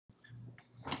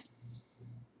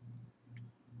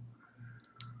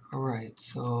Alright,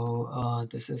 so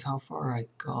this is how far I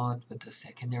got with the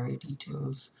secondary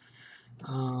details.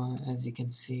 As you can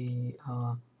see,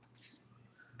 I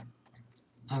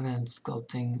went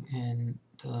sculpting in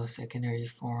the secondary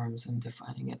forms and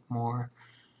defining it more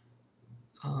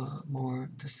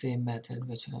the same method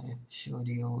which I showed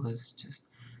you was just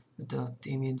with the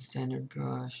Damien standard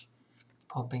brush,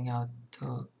 popping out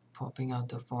the popping out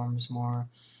the forms more,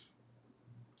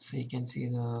 so you can see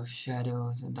the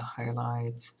shadows and the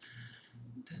highlights.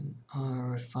 Then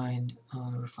refine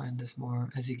this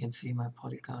more. As you can see, my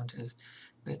poly count is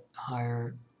a bit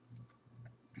higher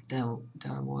than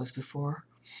it was before.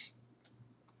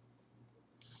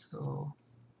 So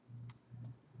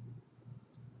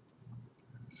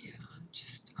yeah,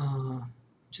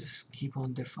 just keep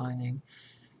on defining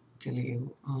till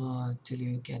you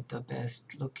get the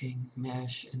best looking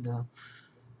mesh in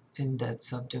that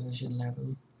subdivision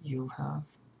level you have.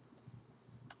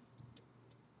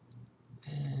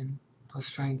 And I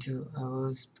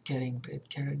was getting a bit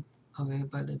carried away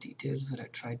by the details, but I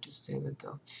tried to stay with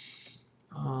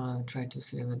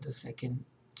the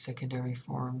secondary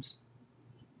forms.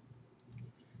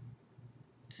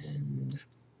 And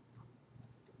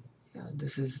yeah,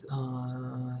 this is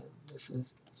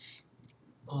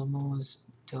almost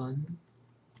done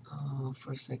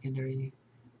for secondary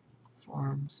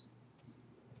forms.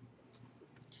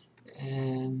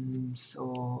 And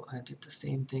so I did the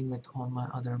same thing with all my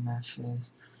other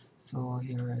meshes. So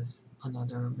here is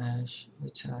another mesh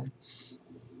which I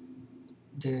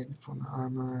did for my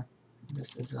armor.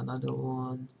 This is another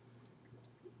one,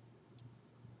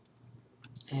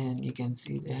 and you can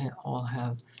see they all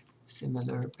have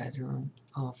similar pattern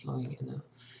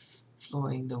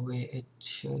flowing the way it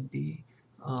should be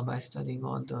by studying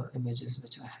all the images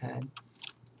which I had,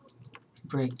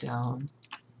 breakdown,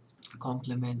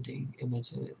 complementing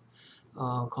images,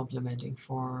 complementing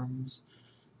forms.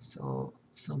 So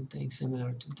something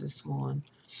similar to this one.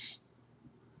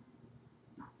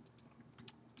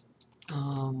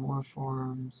 More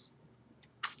forms.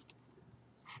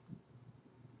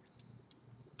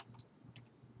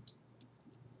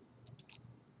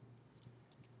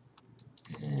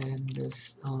 And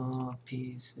this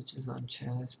piece which is on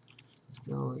chest,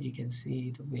 so you can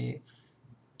see the way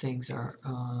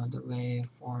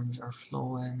forms are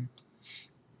flowing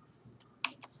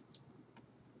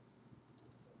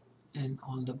and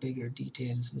all the bigger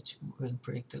details which will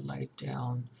break the light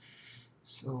down.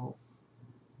 So,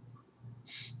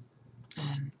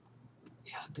 and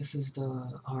yeah, this is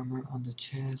the armor on the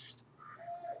chest,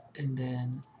 and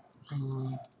then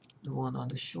the one on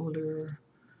the shoulder,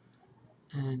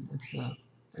 and it's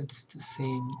the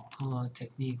same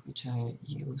technique which I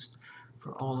used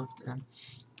for all of them.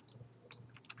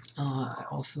 I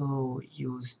also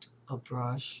used a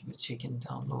brush which you can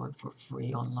download for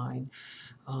free online.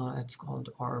 It's called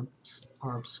Orbs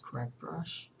Crack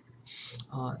Brush.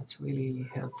 It's really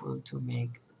helpful to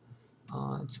make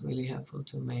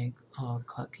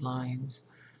cut lines,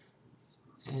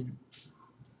 and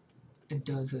it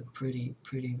does it pretty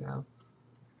well.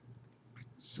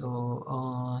 So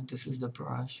this is the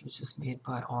brush which is made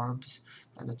by Orbs,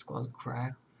 and it's called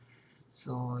Crack.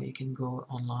 So you can go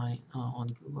online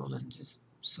on Google and just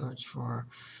search for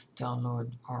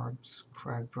download Orbs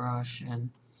Crack Brush,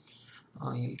 and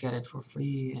you'll get it for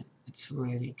free. And it's a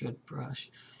really good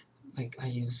brush. Like I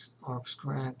use Orbs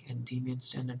Crack and Damien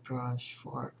Standard Brush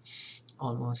for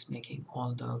almost making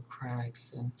all the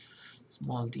cracks and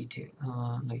small details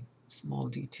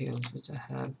which I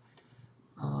have.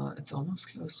 It's almost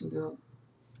close to the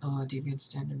Deviant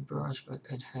Standard Brush, but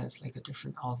it has like a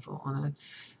different alpha on it,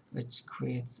 which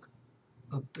creates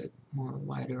a bit more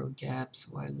wider gaps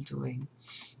while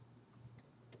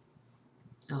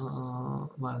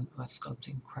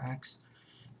sculpting cracks.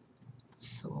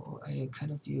 So I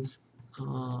kind of use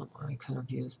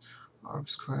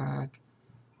Orbs Crack,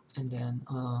 and then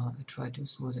I try to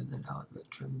smoothen it out with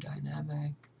Trim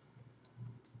Dynamic,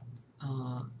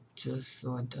 just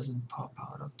so it doesn't pop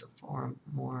out of the form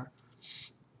more.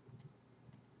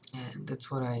 And that's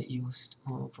what I used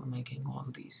for making all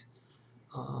these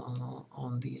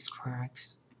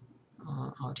cracks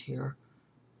out here.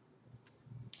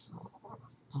 So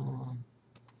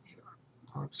here,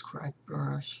 Orbs Crack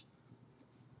Brush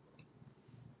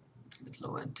with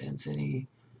low intensity,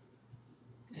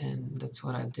 and that's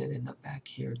what I did in the back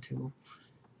here too.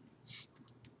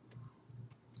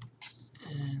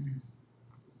 And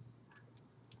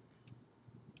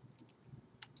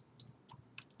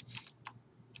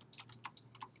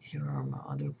here are my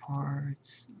other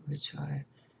parts which I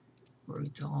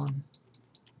worked on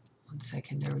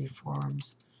secondary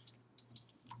forms.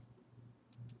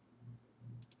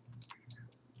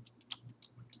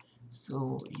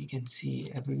 So you can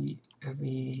see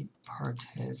every part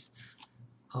has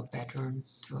a pattern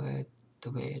to it.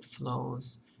 The way it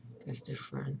flows is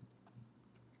different,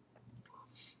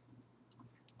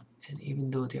 and even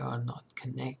though they are not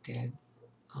connected,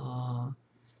 uh,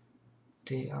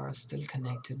 they are still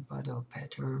connected by the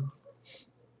pattern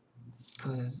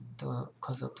because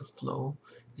of the flow,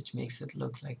 which makes it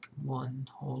look like one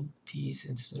whole piece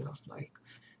instead of like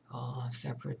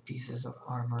separate pieces of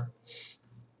armor.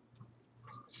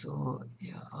 So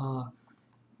yeah,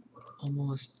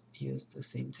 almost use the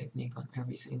same technique on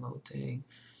every single thing.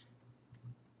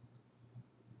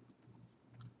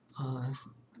 uh,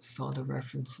 saw the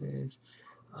references,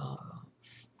 uh,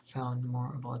 found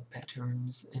more about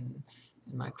patterns in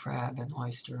my crab and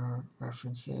oyster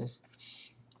references,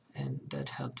 and that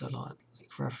helped a lot.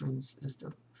 Like reference is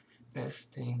the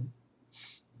best thing,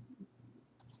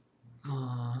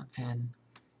 and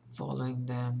following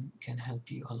them can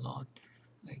help you a lot.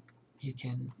 Like you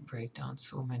can break down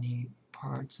so many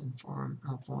parts and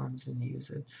forms and use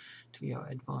it to your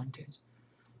advantage.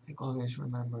 Like always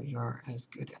remember you're as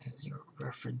good as your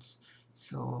reference.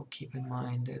 So keep in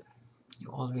mind that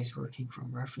you're always working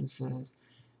from references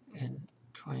and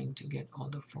trying to get all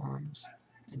the forms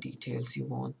and details you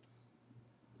want.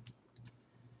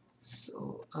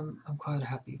 So I'm quite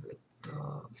happy with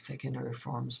the secondary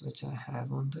forms which I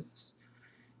have on this.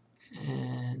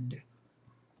 And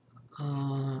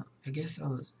I guess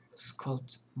I'll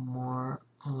sculpt more,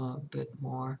 bit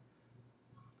more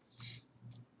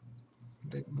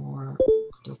of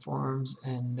the forms,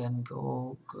 and then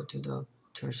go to the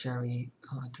tertiary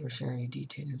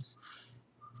details.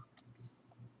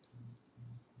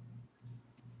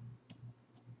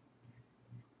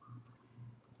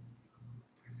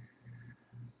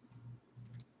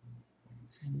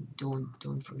 And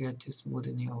don't forget to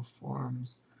smoothen your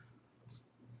forms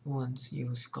once you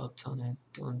sculpt on it.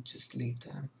 Don't just leave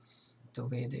them the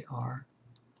way they are,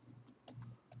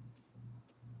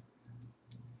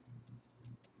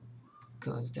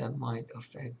 because that might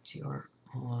affect your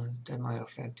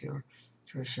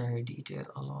tertiary detail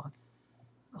a lot.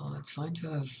 It's fine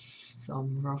to have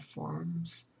some rough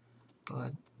forms,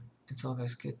 but it's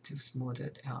always good to smooth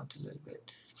it out a little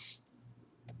bit.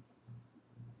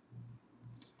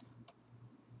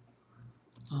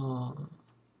 Uh,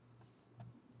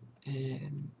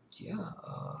 and yeah,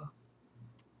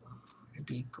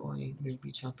 we'll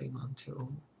be jumping onto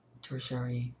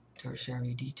tertiary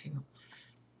detail.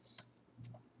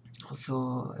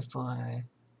 Also, if I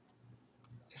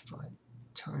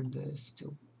turn this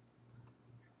to,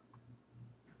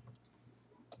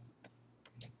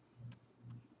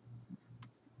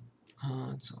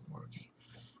 it's not working,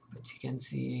 but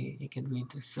you can read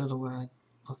the silhouette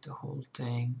of the whole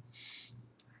thing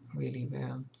really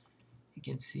well. You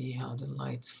can see how the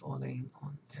light's falling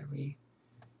on every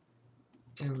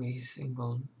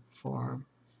single form,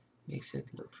 makes it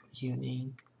look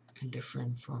unique and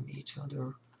different from each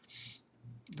other.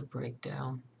 The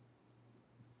breakdown